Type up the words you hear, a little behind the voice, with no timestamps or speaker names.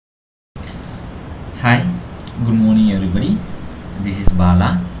Hi, good morning everybody. This is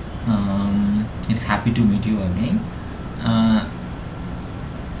Bala. It's happy to meet you again. Uh,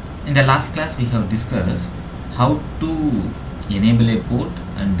 in the last class, we have discussed how to enable a port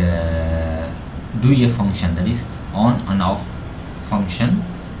and do a function, that is on and off function,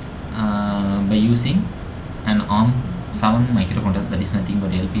 by using an ARM7 microcontroller, that is nothing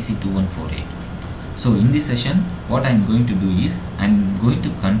but LPC2148. So in this session, what I am going to do is I am going to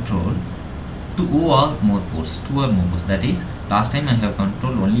control two or more ports. That is, last time I have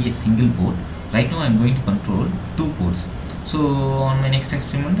controlled only a single port. Right now I am going to control two ports. So on my next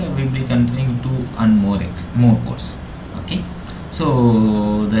experiment I will be continuing two and more ports. Okay,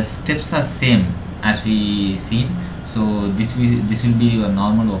 so the steps are same as we seen. So this will be a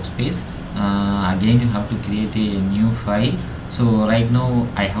normal workspace. Again you have to create a new file. So right now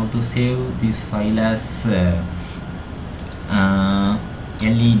I have to save this file as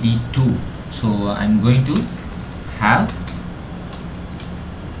LED2. So I'm going to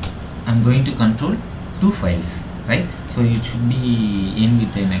control two files, right? So it should be in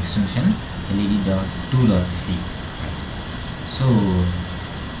with an extension led.2.c. So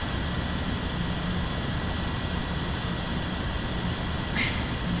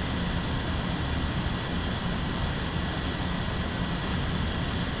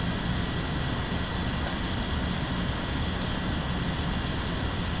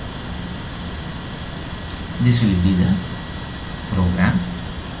this will be the program.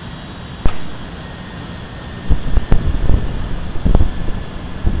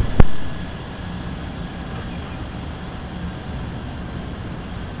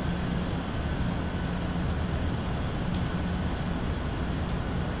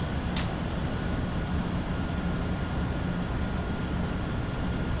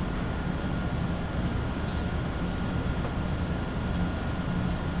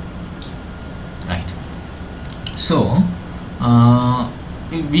 So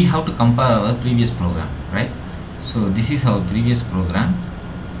we have to compare our previous program, right? So this is our previous program.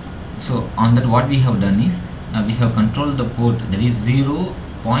 So on that, what we have done is we have controlled the port, that is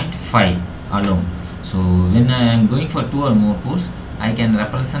 0.5 alone. So when I am going for two or more ports, I can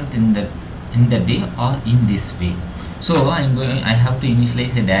represent in that way or in this way. So I have to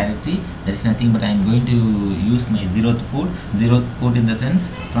initialize a directory. That is nothing but I am going to use my zeroth port in the sense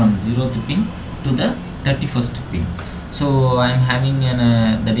from 0th pin to the 31st pin. So I am having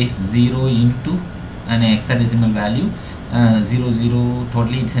an that is 0 into an hexadecimal value, 00,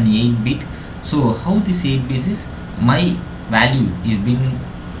 totally it's an 8-bit. So how this 8 bits is, my value is being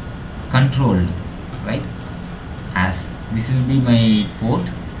controlled, right? As this will be my port.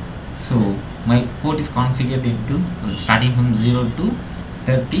 So my port is configured into starting from 0 to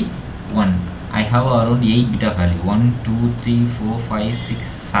 31. I have around 8-bit of value, 1 2 3 4 5 6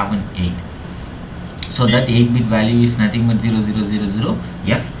 7 8. So that 8-bit value is nothing but 0000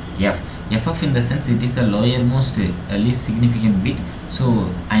 FF in the sense it is the lowermost least significant bit. So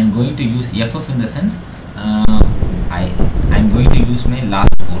I am going to use FF in the sense I am going to use my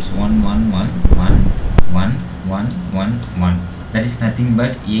last ports 1 1 1 1 1 1 1 1. That is nothing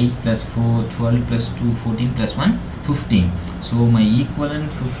but 8 plus 4 12 plus 2 14 plus 1 15. So my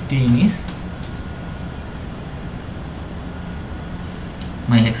equivalent 15 is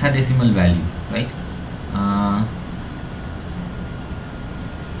my hexadecimal value, right?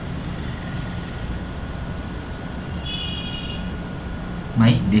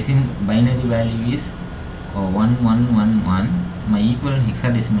 My binary value is 1111. My equivalent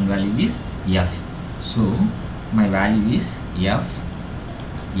hexadecimal value is F. So my value is F.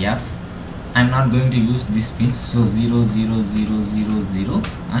 I am not going to use these pins. So 0 0 0 0 0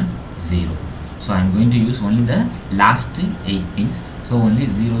 and 0. So I am going to use only the last 8 pins. So only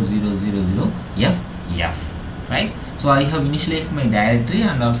 0 0 0 0 F, right? So I have initialized my directory,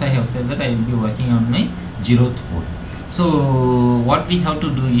 and also I have said that I will be working on my 0th port. So what we have to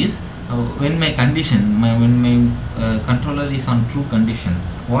do is when my condition, when my controller is on true condition,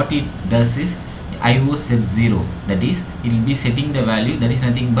 what it does is IO set 0, that is it will be setting the value, that is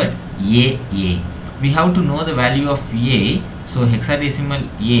nothing but A. We have to know the value of A. So hexadecimal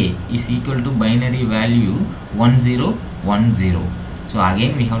A is equal to binary value 1010. So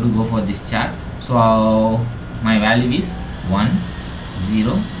again we have to go for this chart. So my value is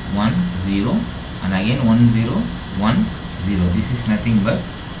 1010 and again 1010. This is nothing but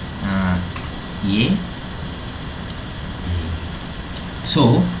A.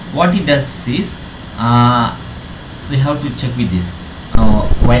 So what it does is we have to check with this.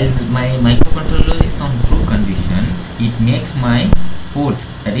 While my microcontroller is on true condition, it makes my port,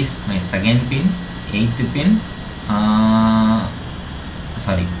 that is my second pin, 8th pin,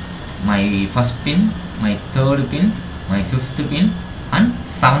 my first pin, my third pin, my fifth pin and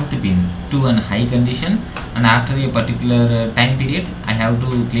seventh pin to an high condition, and after a particular time period I have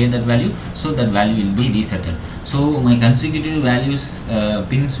to clear that value, so that value will be resetted. So my consecutive values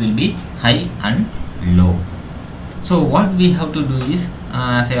pins will be high and low. So what we have to do is,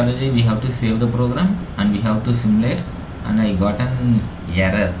 as I already, we have to save the program and we have to simulate, and I got an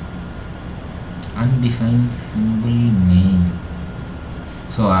error, undefined symbol name.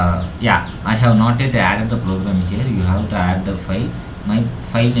 So yeah, I have not yet added the program here. You have to add the file. My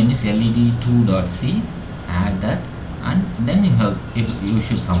file name is led2.c. add that, and then you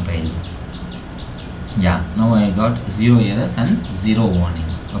should compile. Yeah, now I got 0 errors and 0 warning.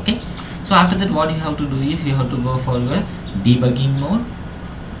 Okay, so after that what you have to do is, you have to go for your debugging mode.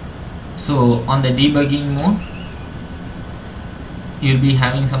 So on the debugging mode you will be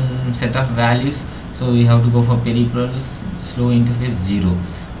having some set of values. So you have to go for peripherals, slow interface 0.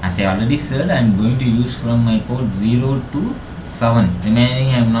 As I already said, I am going to use from my port 0 to 7. Remaining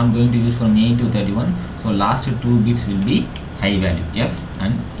I am not going to use from 8 to 31. So last 2 bits will be high value, F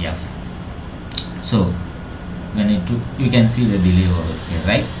and F. So when it took, you can see the delay over here,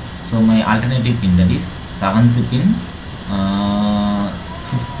 right? So my alternative pin, that is 7th pin,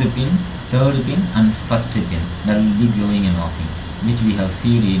 5th pin, 3rd pin and 1st pin, that will be glowing and offing, which we have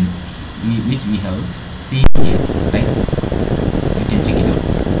seen in here, right? You can check it out.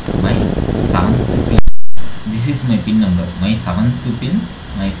 My 7th pin, this is my pin number, my 7th pin,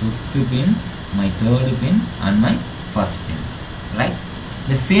 my 5th pin, my 3rd pin and my 1st pin, right?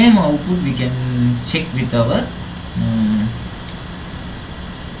 The same output we can check with our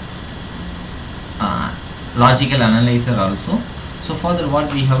logical analyzer also. So further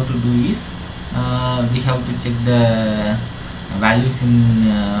what we have to do is, we have to check the values in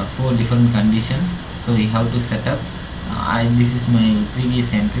 4 different conditions. So we have to set up, this is my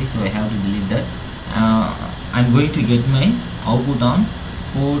previous entry, so I have to delete that. I'm going to get my output on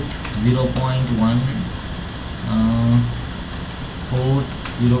port 0.1, port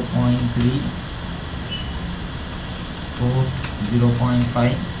 0.3, port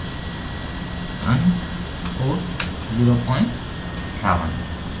 0.5 and port 0.7.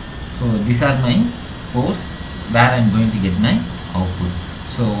 So these are my ports where I am going to get my output.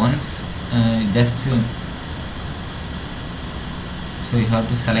 So once so you have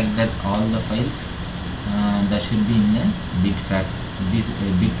to select that all the files that should be in the bit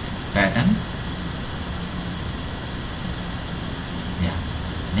pattern. Yeah,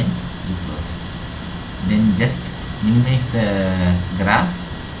 then you close. Then just minimize the graph.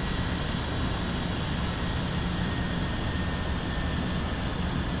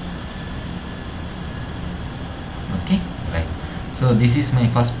 Okay, right. So this is my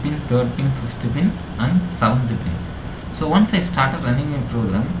first pin, third pin, fifth pin and seventh pin. So once I started running my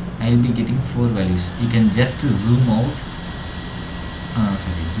program, I will be getting 4 values. You can just zoom out,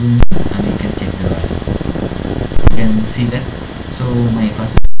 zoom in, and you can check the value. You can see that. So my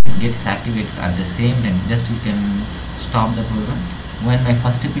first pin gets activated at the same time. Just you can stop the program. When my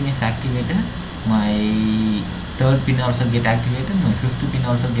first pin is activated, my third pin also get activated, my fifth pin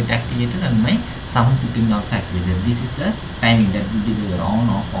also get activated, and my seventh pin also activated. This is the timing that will be the on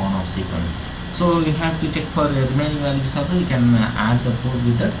off sequence. So you have to check for the remaining values also. You can add the port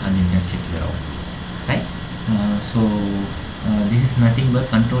with that and you can check your out, right? This is nothing but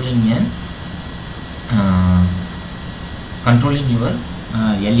controlling your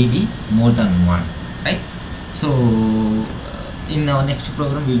LED more than one, right? So in our next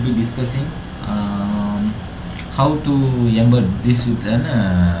program we will be discussing how to embed this with an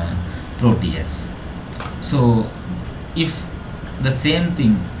Proteus. So if the same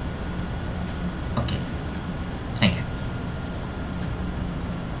thing